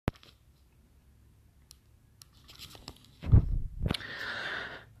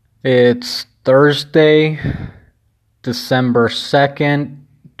It's Thursday, December 2nd,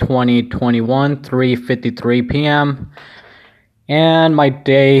 2021, 3:53 p.m. And my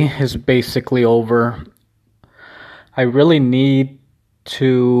day is basically over. I really need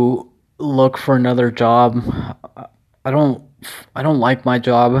to look for another job. I don't I don't like my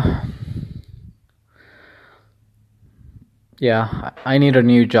job. Yeah, I need a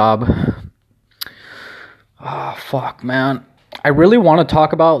new job. Oh, fuck, man. I really want to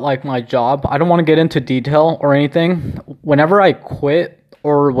talk about like my job. I don't want to get into detail or anything. Whenever I quit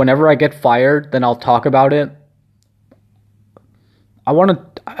or whenever I get fired, then I'll talk about it. I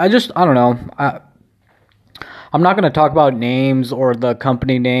don't know. I'm not going to talk about names or the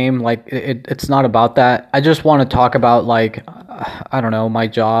company name. Like, it's not about that. I just want to talk about, like, I don't know, my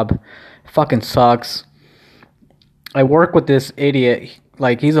job. It fucking sucks. I work with this idiot.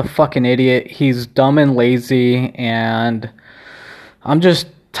 Like, he's a fucking idiot. He's dumb and lazy, and I'm just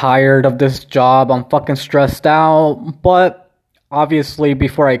tired of this job. I'm fucking stressed out. But obviously,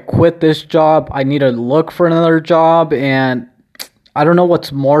 before I quit this job, I need to look for another job, and I don't know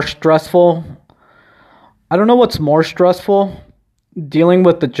what's more stressful. I don't know what's more stressful, dealing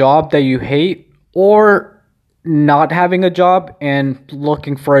with the job that you hate or not having a job and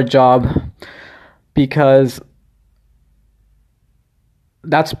looking for a job, because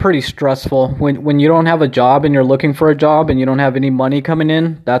that's pretty stressful. When you don't have a job and you're looking for a job and you don't have any money coming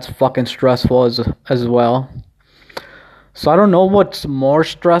in, that's fucking stressful as well. So I don't know what's more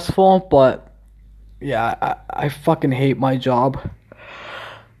stressful, but yeah, I fucking hate my job.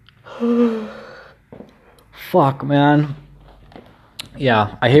 Fuck, man.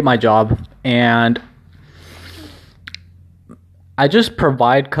 Yeah, I hate my job, and I just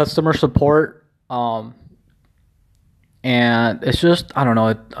provide customer support. And it's just, I don't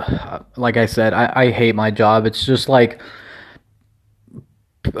know. Like I said, I hate my job. It's just like,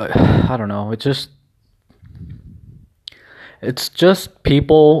 I don't know. It's just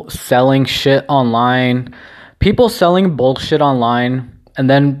people selling shit online, people selling bullshit online, and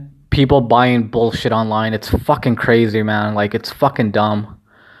then people buying bullshit online. It's fucking crazy, man. Like, it's fucking dumb.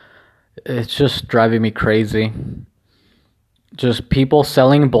 It's just driving me crazy. Just people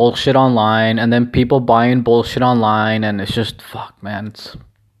selling bullshit online and then people buying bullshit online, and it's just, fuck, man. It's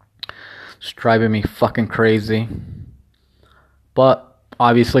driving me fucking crazy. But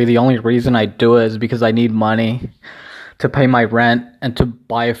obviously the only reason I do it is because I need money to pay my rent and to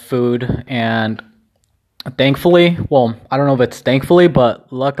buy food. And thankfully, well, I don't know if it's thankfully,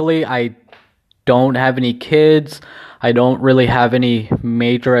 but luckily I don't have any kids. I don't really have any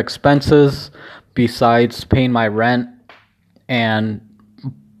major expenses besides paying my rent and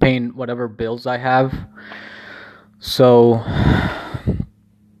paying whatever bills I have. So,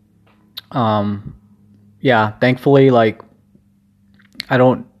 yeah, thankfully, like, I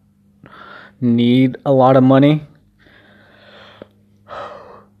don't need a lot of money.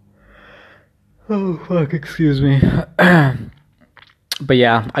 Oh, fuck, excuse me. But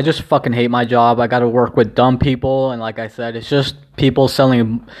yeah, I just fucking hate my job. I gotta work with dumb people, and like I said, it's just people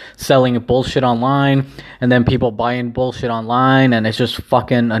selling bullshit online, and then people buying bullshit online, and it's just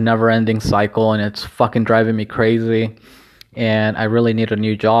fucking a never-ending cycle, and it's fucking driving me crazy. And I really need a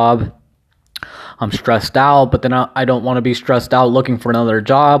new job. I'm stressed out, but then I don't want to be stressed out looking for another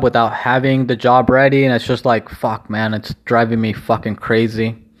job without having the job ready, and it's just like, fuck, man, it's driving me fucking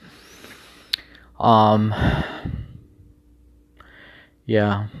crazy. Um...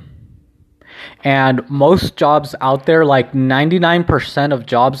 Yeah. And most jobs out there, like 99% of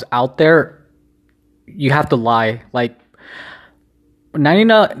jobs out there, you have to lie. Like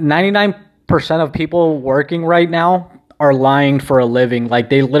 99% of people working right now are lying for a living. Like,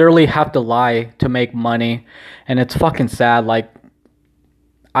 they literally have to lie to make money. And it's fucking sad. Like,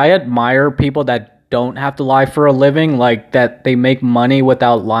 I admire people that don't have to lie for a living, like that they make money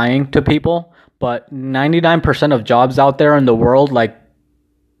without lying to people. But 99% of jobs out there in the world, like,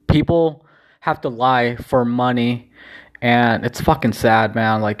 people have to lie for money, and it's fucking sad,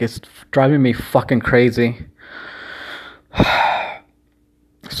 man. Like, it's driving me fucking crazy.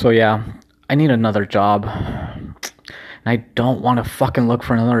 So yeah, I need another job, and I don't want to fucking look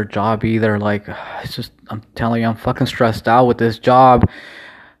for another job either. Like, it's just, I'm telling you, I'm fucking stressed out with this job,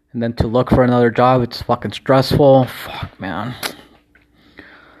 and then to look for another job, it's fucking stressful. Fuck, man.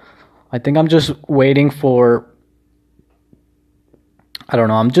 I think I'm just waiting for, I don't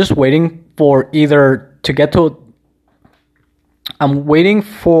know. I'm just waiting for either to get to. I'm waiting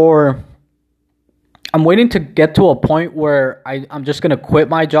to get to a point where I'm just gonna quit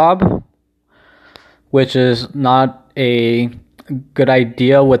my job, which is not a good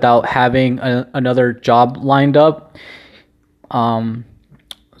idea without having another job lined up.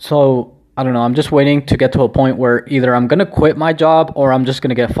 So I don't know. I'm just waiting to get to a point where either I'm gonna quit my job or I'm just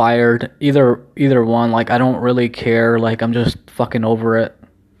gonna get fired. Either one. Like I don't really care. Like I'm just fucking over it.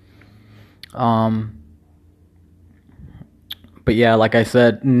 Um. But yeah, like I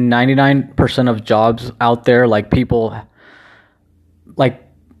said, 99% of jobs out there, like people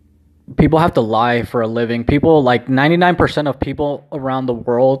have to lie for a living. People like 99% of people around the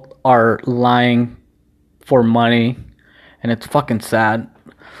world are lying for money, and it's fucking sad.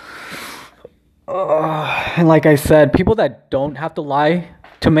 And like I said, people that don't have to lie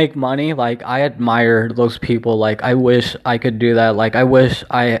to make money, like I admire those people. Like I wish I could do that. Like I wish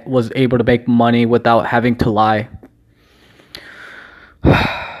I was able to make money without having to lie.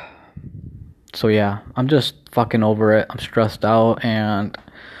 So yeah, I'm just fucking over it. I'm stressed out and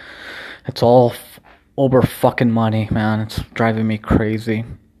it's all over fucking money, man. It's driving me crazy.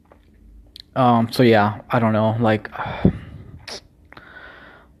 So yeah, I don't know. Like I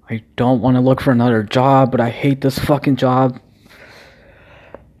don't want to look for another job, but I hate this fucking job.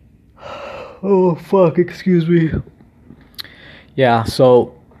 Oh fuck, excuse me. Yeah,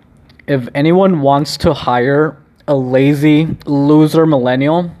 so if anyone wants to hire a lazy loser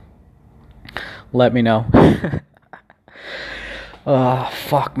millennial, let me know.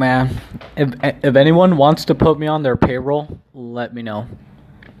 Fuck, man. If anyone wants to put me on their payroll, let me know.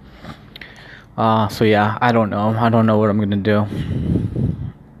 So yeah, I don't know. I don't know what I'm gonna do.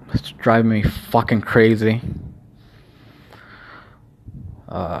 It's driving me fucking crazy.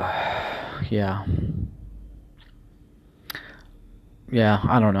 Yeah. Yeah,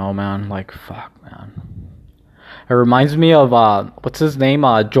 I don't know, man. Like, fuck, man. It reminds me of what's his name?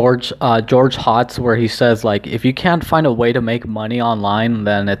 George Hotz, where he says like, if you can't find a way to make money online,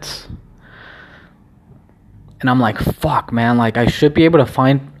 then it's. And I'm like, fuck, man. Like, I should be able to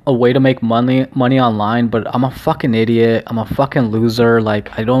find a way to make money online, but I'm a fucking idiot. I'm a fucking loser.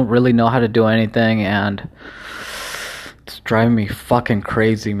 Like, I don't really know how to do anything, and it's driving me fucking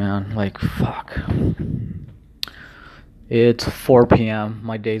crazy, man. Like, fuck. It's 4 p.m.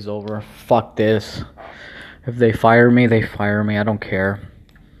 My day's over. Fuck this. If they fire me, they fire me. I don't care.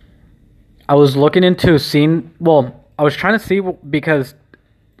 I was looking into seeing. Well, I was trying to see because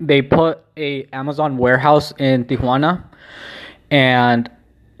they put a Amazon warehouse in Tijuana, and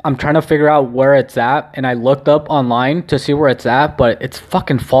I'm trying to figure out where it's at. And I looked up online to see where it's at, but it's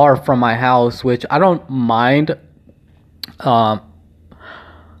fucking far from my house, which I don't mind.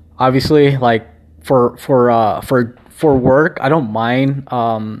 Obviously, like for work, I don't mind.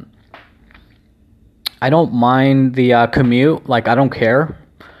 I don't mind the commute. Like, I don't care.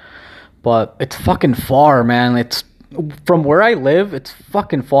 But it's fucking far, man. It's from where I live. It's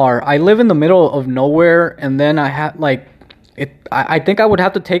fucking far. I live in the middle of nowhere, and then I have like it. I think I would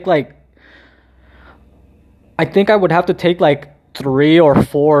have to take like. I think I would have to take like 3 or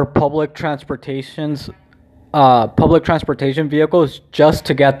 4 public transportation vehicles just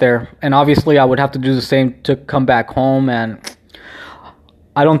to get there. And obviously, I would have to do the same to come back home, and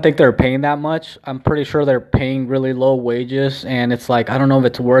I don't think they're paying that much. I'm pretty sure they're paying really low wages, and it's like, I don't know if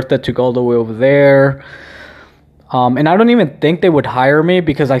it's worth it to go all the way over there. And I don't even think they would hire me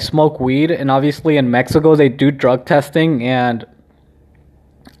because I smoke weed, and obviously in Mexico they do drug testing, and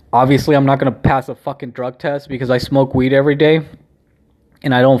obviously I'm not going to pass a fucking drug test because I smoke weed every day.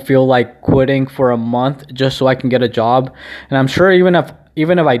 And I don't feel like quitting for a month just so I can get a job. And I'm sure even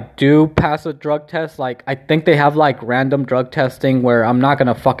if I do pass a drug test, like I think they have like random drug testing where I'm not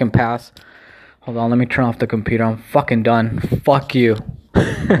gonna fucking pass. Hold on, let me turn off the computer. I'm fucking done. Fuck you.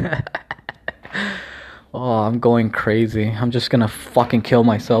 Oh, I'm going crazy. I'm just gonna fucking kill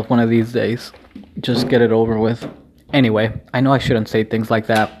myself one of these days. Just get it over with. Anyway, I know I shouldn't say things like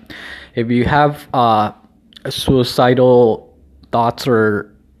that. If you have suicidal thoughts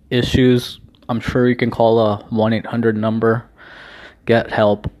or issues, I'm sure you can call a 1-800 number. Get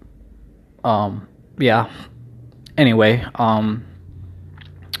help. Yeah. Anyway,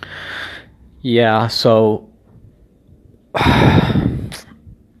 yeah, so I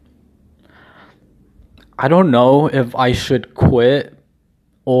don't know if I should quit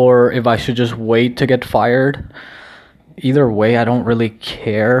or if I should just wait to get fired. Either way, I don't really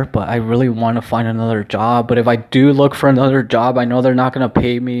care, but I really want to find another job. But if I do look for another job, I know they're not going to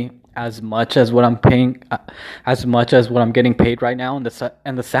pay me as much as what I'm getting paid right now. And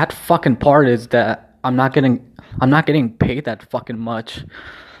the sad fucking part is that I'm not getting paid that fucking much.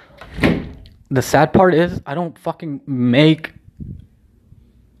 The sad part is I don't fucking make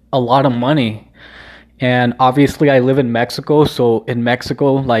a lot of money. And obviously I live in Mexico, so in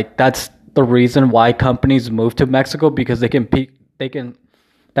Mexico, like that's the reason why companies move to Mexico, because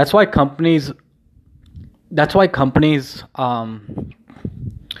that's why companies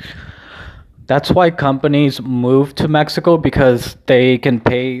That's why companies move to Mexico, because they can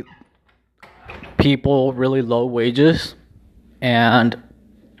pay people really low wages. And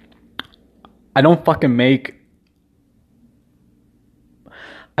I don't fucking make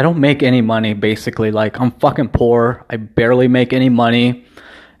I don't make any money, basically. Like, I'm fucking poor. I barely make any money.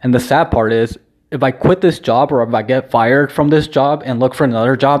 And the sad part is, if I quit this job or if I get fired from this job and look for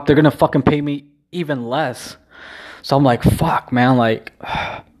another job, they're gonna fucking pay me even less. So I'm like, fuck, man, like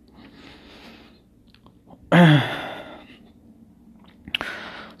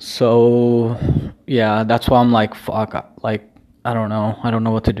so yeah, that's why I'm like, fuck, like, I don't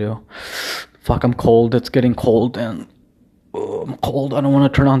know what to do. Fuck, I'm cold. It's getting cold, and I'm cold. I don't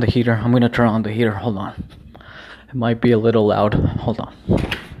want to turn on the heater. I'm gonna turn on the heater. Hold on. It might be a little loud. Hold on.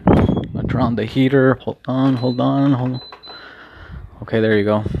 I'm gonna turn on the heater. Hold on. Okay, there you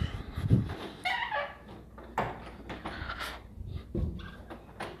go.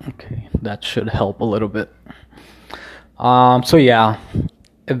 Okay, that should help a little bit. So yeah,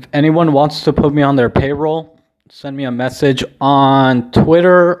 if anyone wants to put me on their payroll, send me a message on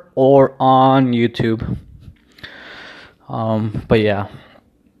Twitter or on YouTube. But yeah,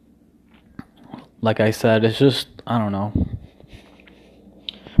 like I said, it's just, I don't know.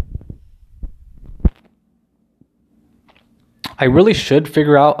 I really should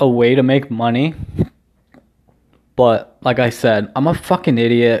figure out a way to make money. But like I said, I'm a fucking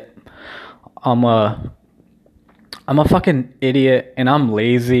idiot. I'm a fucking idiot, and I'm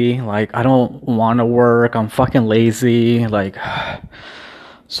lazy. Like, I don't want to work. I'm fucking lazy. Like,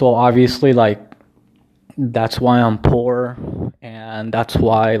 so obviously, like, that's why I'm poor, and that's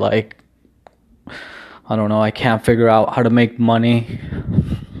why, like, I don't know, I can't figure out how to make money.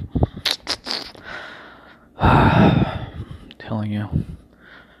 I'm telling you.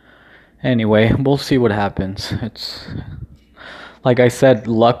 Anyway, we'll see what happens. It's like I said,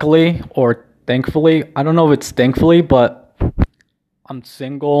 luckily or thankfully, I don't know if it's thankfully, but I'm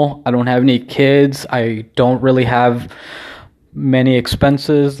single. I don't have any kids. I don't really have many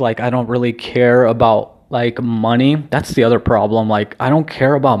expenses. Like, I don't really care about, like, money. That's the other problem. Like, I don't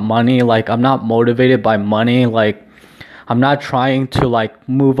care about money. Like, I'm not motivated by money. Like, I'm not trying to, like,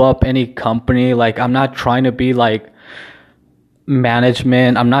 move up any company. Like, I'm not trying to be, like,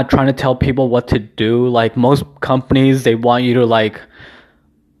 management. I'm not trying to tell people what to do. Like, most companies, they want you to, like,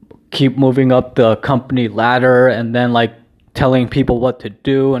 keep moving up the company ladder and then, like, telling people what to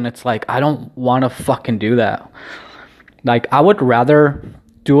do. And it's like, I don't want to fucking do that. Like, I would rather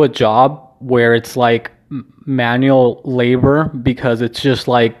do a job where it's like manual labor, because it's just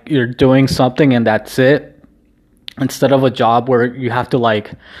like you're doing something and that's it, instead of a job where you have to,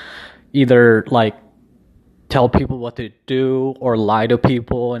 like, either, like, tell people what to do or lie to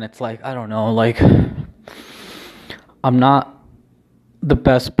people. And it's like, I don't know, like, I'm not the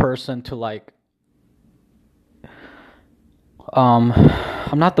best person to, like, I'm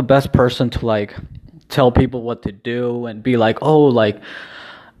not the best person to, like, tell people what to do and be like, oh, like,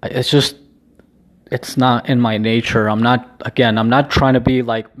 it's not in my nature. I'm not trying to be,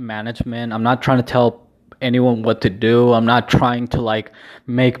 like, management. I'm not trying to tell anyone what to do. I'm not trying to, like,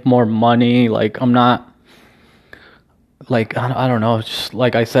 make more money. Like, I'm not, like, I don't know. Just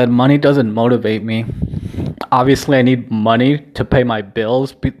like I said, money doesn't motivate me. Obviously, I need money to pay my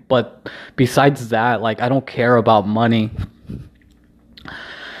bills, but besides that, like, I don't care about money.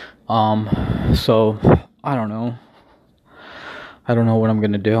 So I don't know. I don't know what I'm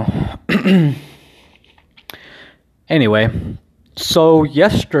gonna do. Anyway, so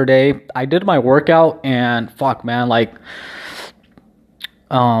yesterday I did my workout, and fuck, man, like,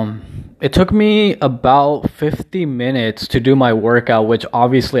 it took me about 50 minutes to do my workout, which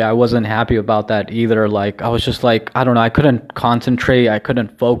obviously I wasn't happy about that either. Like, I was just like, I don't know, I couldn't concentrate, I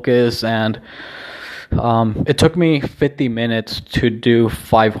couldn't focus, and it took me 50 minutes to do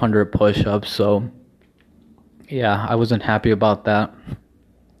 500 push-ups. So yeah, I wasn't happy about that.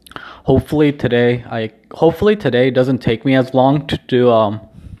 Hopefully today doesn't take me as long to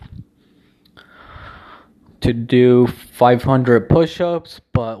do 500 push-ups,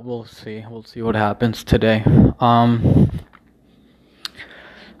 but we'll see what happens today. I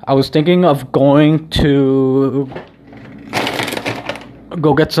was thinking of going to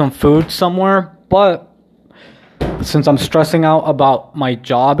go get some food somewhere, but since I'm stressing out about my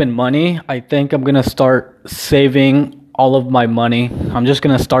job and money, I think I'm gonna start saving all of my money. I'm just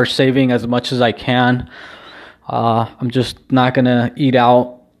gonna start saving as much as I can. I'm just not gonna eat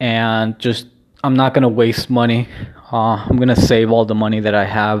out, and I'm not gonna waste money. I'm gonna save all the money that I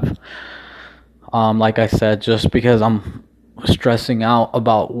have. Like I said, just because I'm stressing out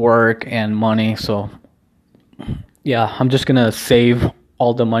about work and money. So yeah, I'm just gonna save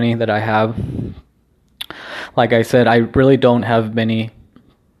all the money that I have. Like I said, I really don't have many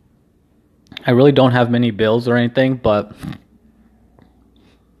bills or anything, but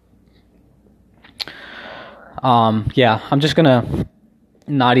yeah, I'm just gonna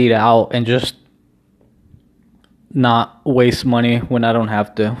not eat out and just not waste money when I don't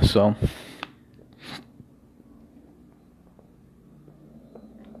have to. So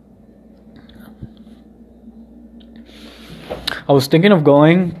I was thinking of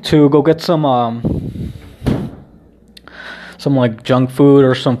going to go get some like junk food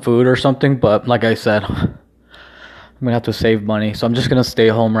or some food or something, but like I said, I'm gonna have to save money, so I'm just gonna stay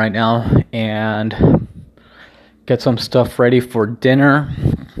home right now and get some stuff ready for dinner.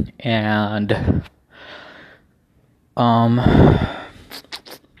 And I'm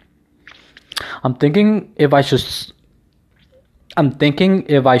thinking if I should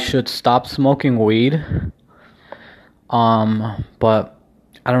stop smoking weed. But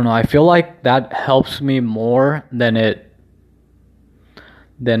I don't know. I feel like that helps me more than it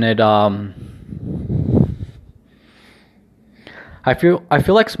I feel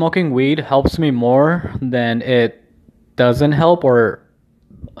like smoking weed helps me more than it doesn't help, or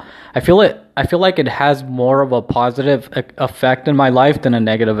I feel like it has more of a positive effect in my life than a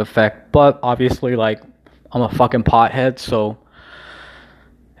negative effect. But obviously, like, I'm a fucking pothead, so,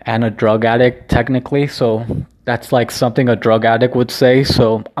 and a drug addict technically, so that's like something a drug addict would say.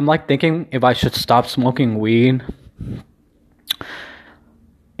 So I'm like thinking if I should stop smoking weed.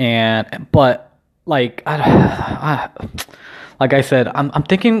 But like like I said, I'm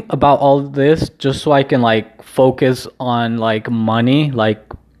thinking about all this just so I can like focus on like money, like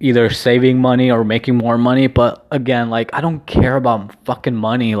either saving money or making more money. But again, like, I don't care about fucking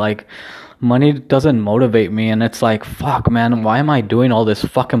money. Like, money doesn't motivate me, and it's like, fuck, man, why am I doing all this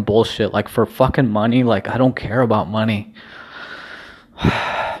fucking bullshit like for fucking money? Like, I don't care about money.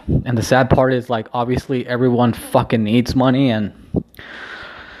 And the sad part is, like, obviously everyone fucking needs money, and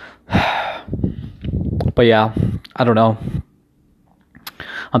but yeah, I don't know.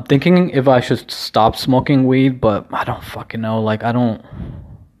 I'm thinking if I should stop smoking weed, but I don't fucking know. Like,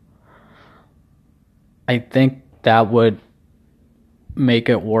 I think that would make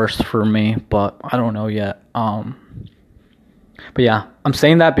it worse for me, but I don't know yet. But yeah, I'm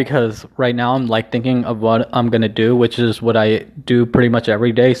saying that because right now I'm like thinking of what I'm gonna do, which is what I do pretty much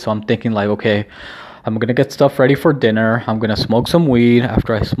every day. So I'm thinking like, okay, I'm gonna get stuff ready for dinner. I'm gonna smoke some weed.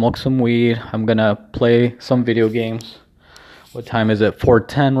 After I smoke some weed, I'm gonna play some video games. What time is it?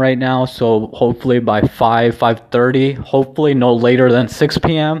 4:10 right now. So hopefully by 5:30, hopefully no later than 6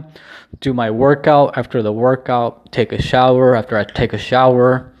 p.m. do my workout. After the workout, take a shower. After I take a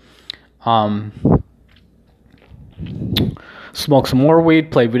shower, smoke some more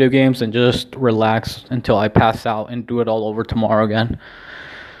weed, play video games, and just relax until I pass out and do it all over tomorrow again.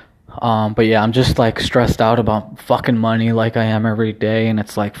 But yeah, I'm just like stressed out about fucking money like I am every day, and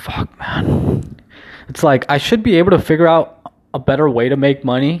it's like, fuck, man. It's like I should be able to figure out a better way to make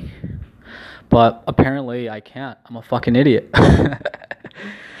money, but apparently I can't. I'm a fucking idiot.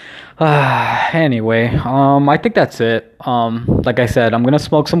 Anyway, I think that's it. Like I said, I'm gonna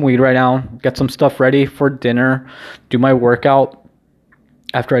smoke some weed right now, get some stuff ready for dinner, do my workout.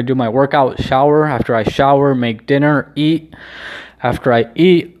 After I do my workout, shower. After I shower, make dinner, eat. After I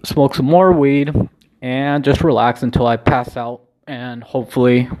eat, smoke some more weed, and just relax until I pass out. And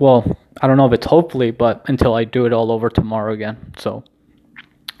hopefully, well, I don't know if it's hopefully, but until I do it all over tomorrow again. So,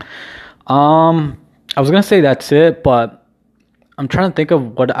 I was gonna say that's it, but I'm trying to think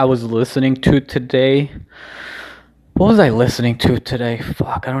of what I was listening to today. What was I listening to today?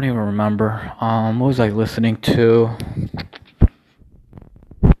 Fuck, I don't even remember. What was I listening to?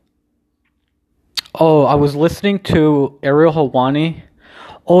 Oh, I was listening to Ariel Helwani.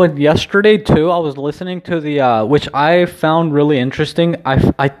 Oh, and yesterday too, I was listening to the which I found really interesting.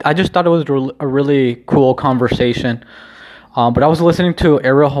 I just thought it was a really cool conversation. But I was listening to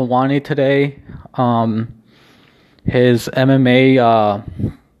Ariel Helwani today. His MMA,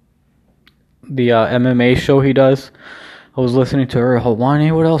 the MMA show he does. I was listening to Ariel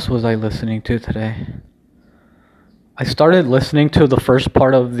Helwani. What else was I listening to today? I started listening to the first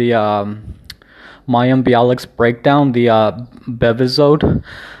part of the Mayim Bialik's breakdown, the Bevizode.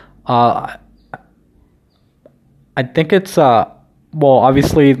 I think it's well,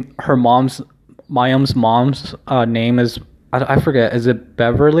 obviously her Mayim's mom's name is, I forget, is it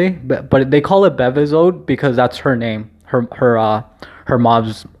Beverly? But they call it Bevizode because that's her name, her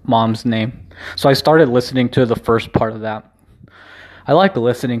mom's name. So I started listening to the first part of that. I like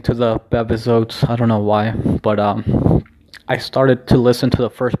listening to the Bevizodes. I don't know why, but I started to listen to the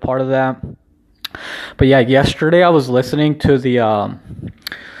first part of that. But yeah, yesterday I was listening to the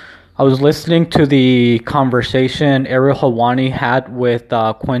I was listening to the conversation Ariel Hawani had with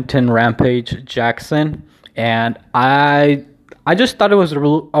Quentin Rampage Jackson, and I just thought it was a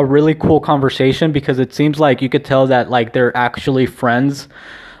really cool conversation because it seems like you could tell that like they're actually friends,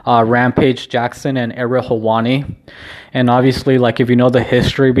 Rampage Jackson and Ariel Hawani, and obviously like if you know the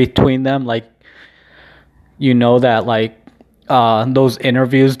history between them, like you know that like those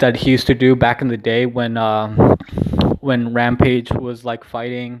interviews that he used to do back in the day when Rampage was like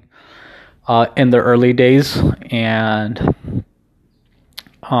fighting in the early days, and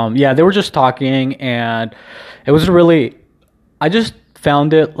yeah, they were just talking, and it was really, I just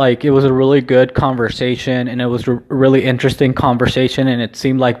found it like it was a really good conversation, and it was a really interesting conversation, and it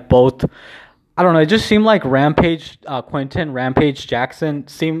seemed like both, I don't know, it just seemed like Quentin Rampage Jackson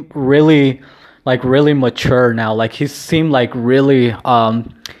seemed really mature now. Like he seemed like really,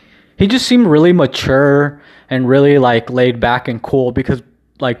 he just seemed really mature and really like laid back and cool, because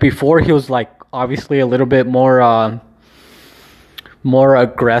like before he was like obviously a little bit more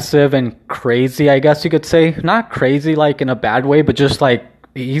aggressive and crazy, I guess you could say. Not crazy like in a bad way, but just like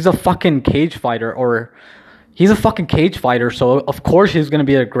he's a fucking cage fighter, so of course he's gonna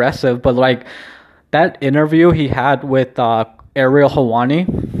be aggressive. But like that interview he had with Ariel Hawani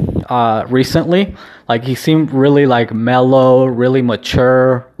recently, like he seemed really like mellow, really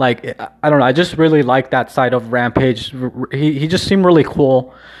mature. Like I don't know, I just really like that side of Rampage. He just seemed really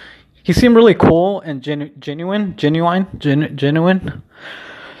cool. He seemed really cool and genuine.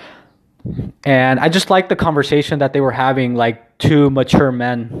 And I just liked the conversation that they were having, like two mature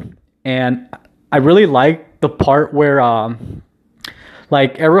men. And I really liked the part where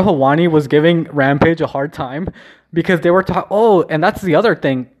like Ariel Hawani was giving Rampage a hard time because they were talking. Oh, and that's the other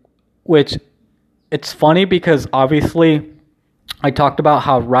thing, which it's funny because obviously I talked about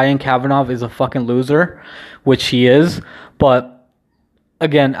how Ryan Kavanaugh is a fucking loser, which he is. But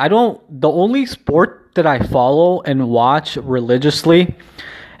again, the only sport that I follow and watch religiously,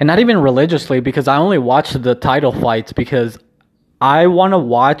 and not even religiously because I only watch the title fights because I want to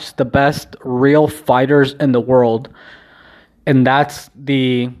watch the best real fighters in the world. And that's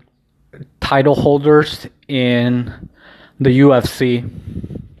the title holders in the UFC.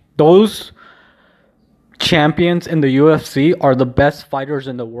 Those champions in the UFC are the best fighters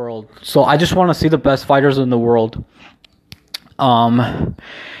in the world. So I just want to see the best fighters in the world. And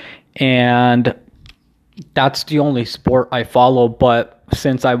that's the only sport I follow. But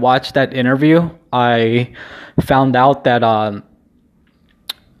since I watched that interview, I found out that,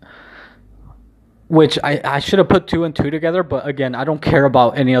 which I should have put two and two together, but again, I don't care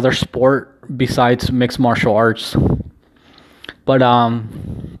about any other sport besides mixed martial arts. But,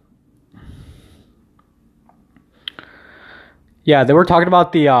 yeah, they were talking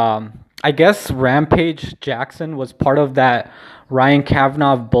about the, I guess Rampage Jackson was part of that Ryan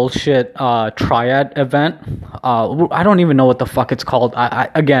Kavanaugh bullshit triad event. I don't even know what the fuck it's called.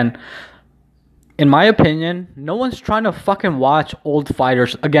 Again, in my opinion, no one's trying to fucking watch old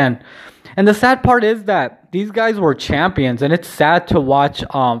fighters again. And the sad part is that these guys were champions, and it's sad to watch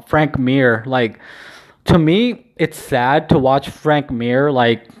Frank Mir. Like, to me, it's sad to watch Frank Mir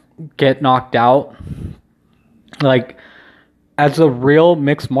like get knocked out. Like, as a real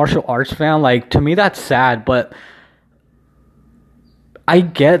mixed martial arts fan, like to me that's sad, but I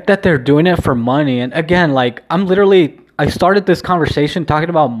get that they're doing it for money. And again, like I started this conversation talking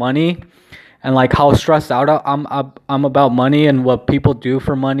about money and like how stressed out I'm about money and what people do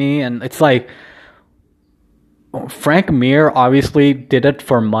for money. And it's like Frank Mir obviously did it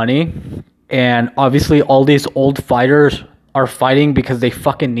for money, and obviously all these old fighters are fighting because they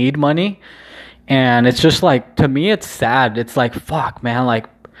fucking need money. And it's just like, to me, it's sad. It's like, fuck, man. Like,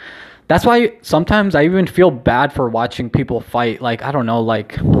 that's why sometimes I even feel bad for watching people fight. Like, I don't know,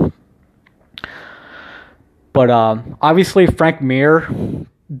 like. But obviously, Frank Mir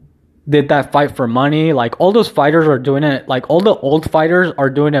did that fight for money. Like, all those fighters are doing it. Like, all the old fighters are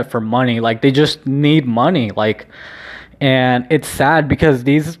doing it for money. Like, they just need money. Like, and it's sad because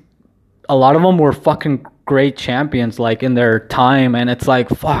a lot of them were fucking great champions like in their time, and it's like,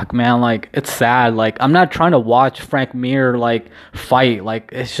 fuck, man, like it's sad. Like, I'm not trying to watch Frank Mir like fight. Like,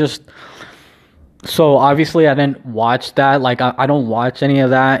 it's just, so obviously I didn't watch that. Like, I don't watch any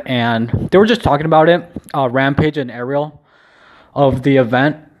of that, and they were just talking about it, Rampage and Ariel, of the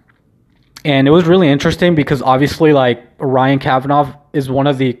event. And it was really interesting because obviously like Ryan Kavanaugh is one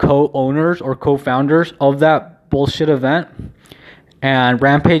of the co-owners or co-founders of that bullshit event. And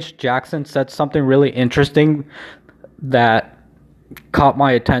Rampage Jackson said something really interesting that caught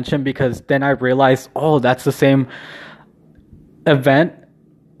my attention, because then I realized, oh, that's the same event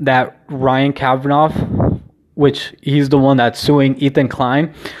that Ryan Kavanaugh, which he's the one that's suing Ethan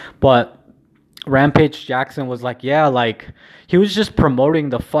Klein. But Rampage Jackson was like, yeah, like he was just promoting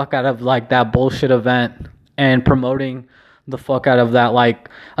the fuck out of like that bullshit event and promoting the fuck out of that. Like,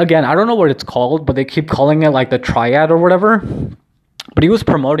 again, I don't know what it's called, but they keep calling it like the Triad or whatever. But he was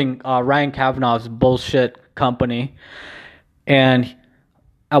promoting Ryan Kavanaugh's bullshit company. And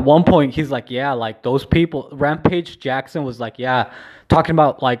at one point, he's like, yeah, like those people, Rampage Jackson was like, yeah, talking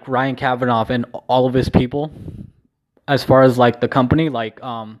about like Ryan Kavanaugh and all of his people as far as like the company, like,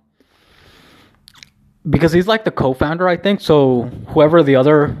 because he's like the co-founder, I think. So whoever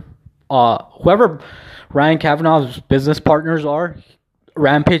Ryan Kavanaugh's business partners are,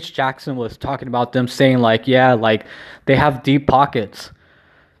 Rampage Jackson was talking about them, saying like, yeah, like they have deep pockets.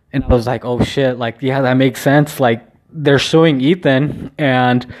 And I was like, oh shit, like, yeah, that makes sense. Like they're suing Ethan,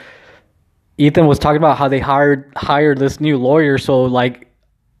 and Ethan was talking about how they hired this new lawyer. So like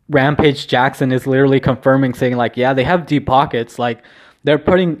Rampage Jackson is literally confirming, saying like, yeah, they have deep pockets. Like they're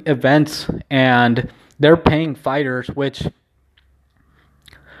putting events and they're paying fighters, which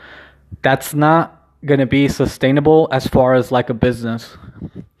that's not going to be sustainable as far as like a business.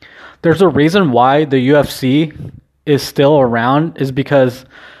 There's a reason why the UFC is still around, is because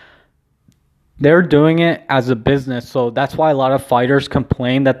they're doing it as a business. So that's why a lot of fighters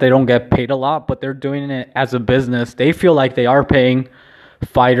complain that they don't get paid a lot, but they're doing it as a business. They feel like they are paying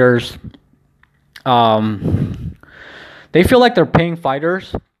fighters. They feel like they're paying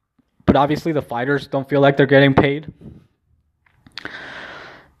fighters, but obviously the fighters don't feel like they're getting paid.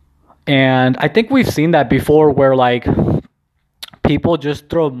 And I think we've seen that before, where like people just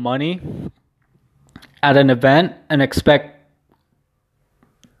throw money at an event and expect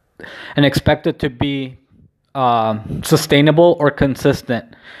it to be sustainable or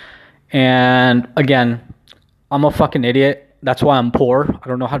consistent. And again, I'm a fucking idiot. That's why I'm poor. I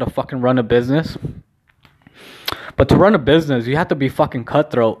don't know how to fucking run a business. But to run a business, you have to be fucking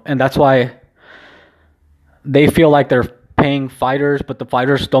cutthroat. And that's why they feel like they're paying fighters, but the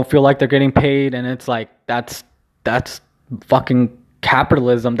fighters don't feel like they're getting paid. And it's like, that's fucking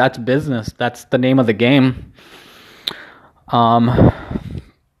capitalism. That's business. That's the name of the game. But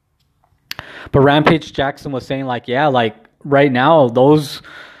Rampage Jackson was saying like, yeah, like right now, those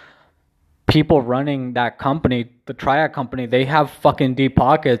people running that company, the Triad company, they have fucking deep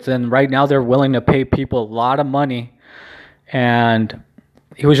pockets, and right now they're willing to pay people a lot of money. And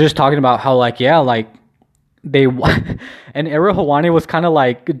he was just talking about how like, yeah, like they and Ariel Helwani was kind of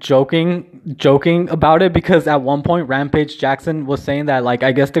like joking about it, because at one point Rampage Jackson was saying that like,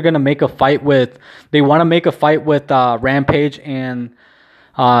 I guess they're gonna make a fight with, they want to make a fight with Rampage and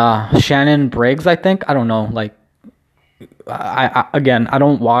Shannon Briggs, I think. I don't know, like I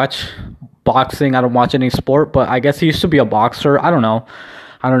don't watch boxing, I don't watch any sport, but I guess he used to be a boxer. I don't know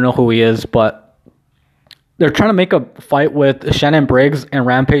who he is, but they're trying to make a fight with Shannon Briggs and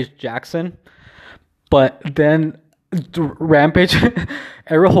Rampage Jackson. But then Rampage,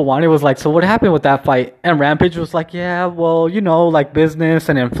 Ariel Helwani was like, so what happened with that fight? And Rampage was like, yeah, well, you know, like business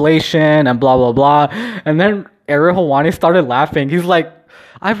and inflation and blah, blah, blah. And then Ariel Helwani started laughing. He's like,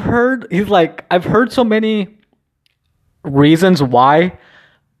 I've heard so many reasons why.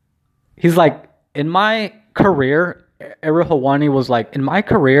 He's like, in my career, Ariel Helwani was like, in my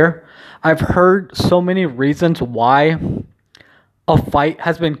career, I've heard so many reasons why a fight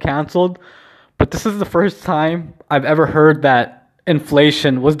has been canceled, but this is the first time I've ever heard that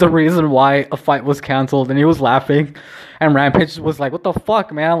inflation was the reason why a fight was canceled. And he was laughing, and Rampage was like, what the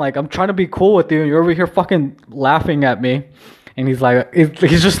fuck, man? Like, I'm trying to be cool with you, and you're over here fucking laughing at me. And he's like,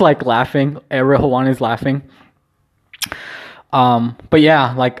 he's just like laughing. Ariel Helwani's laughing. But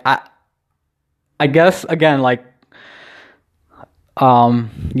yeah, like I guess again, like,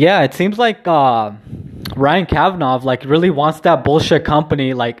 yeah, it seems like Ryan Kavanaugh like really wants that bullshit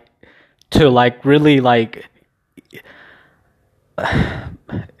company like to like really like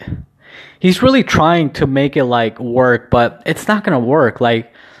he's really trying to make it like work, but it's not gonna work.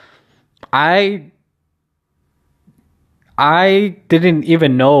 Like I didn't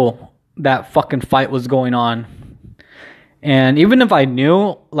even know that fucking fight was going on. And even if I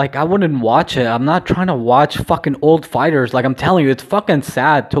knew, like, I wouldn't watch it. I'm not trying to watch fucking old fighters. Like, I'm telling you, it's fucking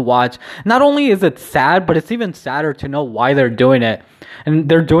sad to watch. Not only is it sad, but it's even sadder to know why they're doing it. And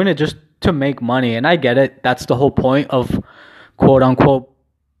they're doing it just to make money. And I get it. That's the whole point of quote unquote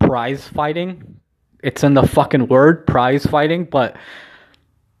prize fighting. It's in the fucking word, prize fighting. But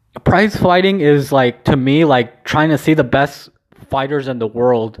prize fighting is like, to me, like trying to see the best fighters in the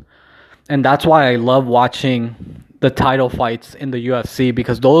world. And that's why I love watching the title fights in the UFC,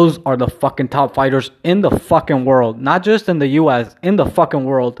 because those are the fucking top fighters in the fucking world, not just in the US, in the fucking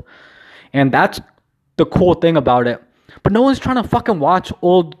world. And that's the cool thing about it. But no one's trying to fucking watch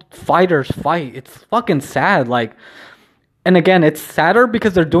old fighters fight. It's fucking sad. Like, and again, it's sadder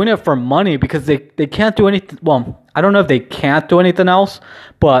because they're doing it for money because they can't do anything. Well, I don't know if they can't do anything else,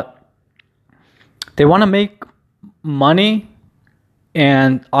 but they want to make money.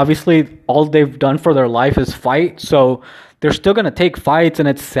 And obviously, all they've done for their life is fight. So they're still going to take fights. And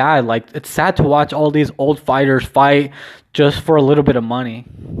it's sad. Like, it's sad to watch all these old fighters fight just for a little bit of money.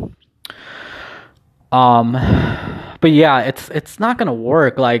 But yeah, it's not gonna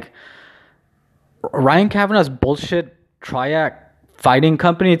work. Like, Ryan Kavanagh's bullshit triac fighting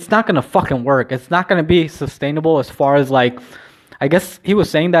company, it's not gonna fucking work. It's not gonna be sustainable as far as like, I guess he was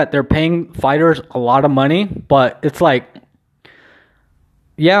saying that they're paying fighters a lot of money, but it's like,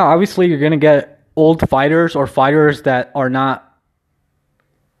 yeah, obviously you're gonna get old fighters or fighters that are not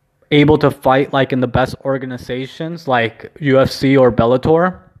able to fight like in the best organizations like UFC or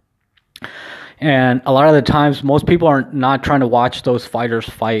Bellator. And a lot of the times, most people are not trying to watch those fighters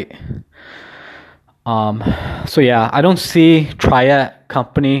fight. So yeah, I don't see Triad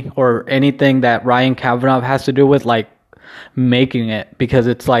Company or anything that Ryan Kavanaugh has to do with like making it, because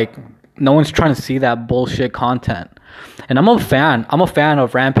it's like no one's trying to see that bullshit content. And I'm a fan. I'm a fan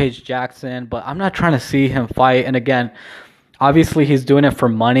of Rampage Jackson, but I'm not trying to see him fight. And again, obviously he's doing it for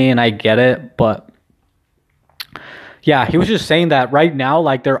money, and I get it. But yeah, he was just saying that right now,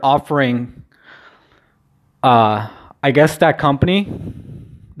 like they're offering. I guess that company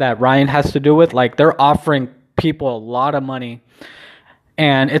that Ryan has to do with, like they're offering people a lot of money,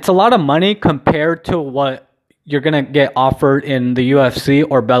 and it's a lot of money compared to what you're gonna get offered in the UFC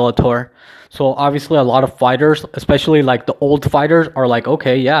or Bellator. So obviously a lot of fighters, especially like the old fighters, are like,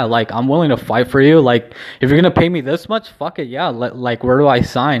 okay, yeah, like I'm willing to fight for you. Like if you're gonna pay me this much, fuck it, yeah. Like where do I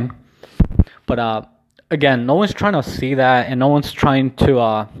sign? But again, no one's trying to see that, and no one's trying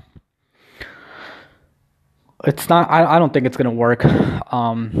to it's not, I don't think it's gonna work.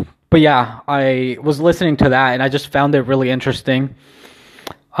 But yeah, I was listening to that and I just found it really interesting.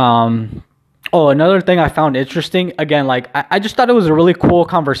 Oh, another thing I found interesting, again, like I just thought it was a really cool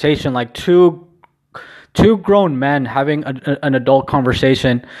conversation, like two grown men having an adult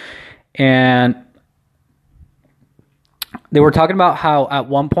conversation. And they were talking about how at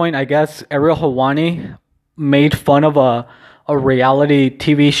one point, I guess Ariel Helwani made fun of a reality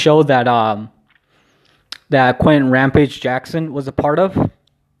TV show that Quentin Rampage Jackson was a part of.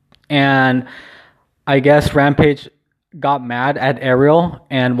 And I guess Rampage got mad at Ariel,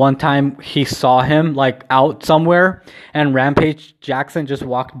 and one time he saw him like out somewhere, and Rampage Jackson just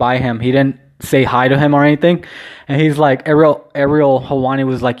walked by him. He didn't say hi to him or anything. And he's like, Ariel Helwani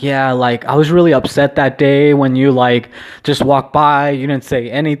was like, yeah, like I was really upset that day when you like just walked by, you didn't say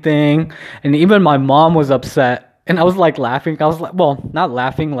anything. And even my mom was upset. And I was like laughing. I was like, well, not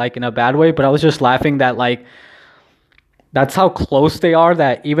laughing like in a bad way, but I was just laughing that like that's how close they are,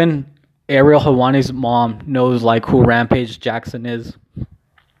 that even Ariel Helwani's mom knows like who Rampage Jackson is.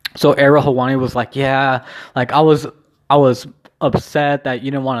 So Ariel Helwani was like, yeah, like I was upset that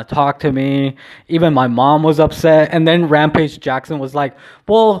you didn't want to talk to me. Even my mom was upset. And then Rampage Jackson was like,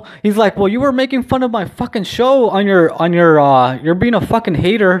 well, he's like, well, you were making fun of my fucking show on your you're being a fucking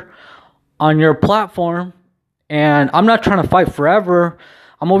hater on your platform. And I'm not trying to fight forever.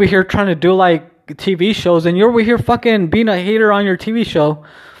 I'm over here trying to do like TV shows, and you're over here fucking being a hater on your TV show.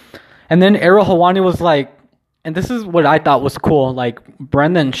 And then Ariel Helwani was like, and this is what I thought was cool, like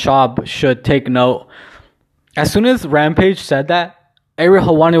Brendan Schaub should take note. As soon as Rampage said that, Ariel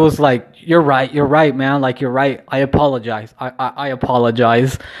Helwani was like, you're right, man. Like, you're right. I apologize. I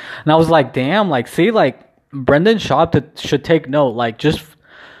apologize. And I was like, damn, like, see, like Brendan Schaub should take note. Like, just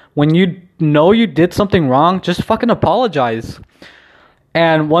when you know you did something wrong, just fucking apologize.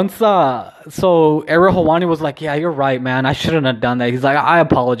 And once, so Ariel Helwani was like, yeah, you're right, man. I shouldn't have done that. He's like, I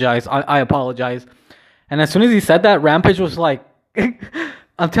apologize. I apologize. And as soon as he said that, Rampage was like,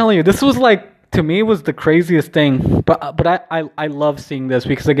 I'm telling you, this was like, to me, it was the craziest thing. But I love seeing this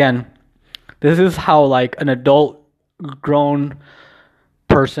because, again, this is how like an adult, grown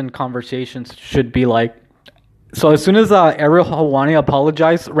person conversations should be like. So as soon as Ariel Helwani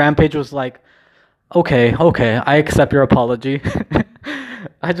apologized, Rampage was like, okay, I accept your apology.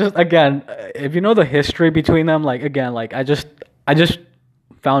 I just, again, if you know the history between them, like, again, like, I just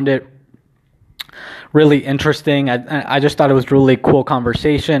found it really interesting. I just thought it was really cool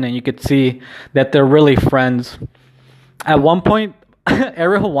conversation, and you could see that they're really friends. At one point,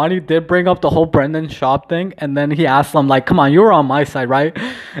 Ariel Helwani did bring up the whole Brendan Schaub thing, and then he asked them, like, come on, you were on my side, right?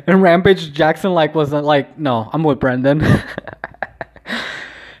 And Rampage Jackson, like, wasn't like, no, I'm with Brendan.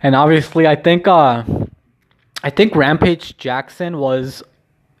 And obviously, I think Rampage Jackson was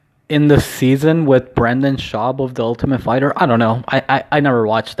in the season with Brendan Schaub of The Ultimate Fighter. I don't know. I never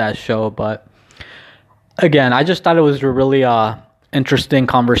watched that show, but again, I just thought it was a really interesting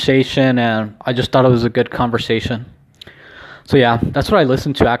conversation, and I just thought it was a good conversation. So yeah, that's what I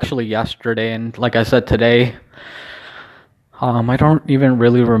listened to actually yesterday, and like I said today, I don't even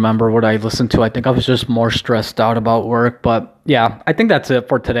really remember what I listened to. I think I was just more stressed out about work, but yeah, I think that's it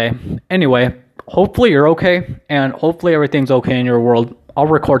for today. Anyway, hopefully you're okay, and hopefully everything's okay in your world. I'll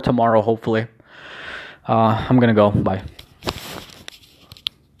record tomorrow, hopefully. I'm gonna go. Bye.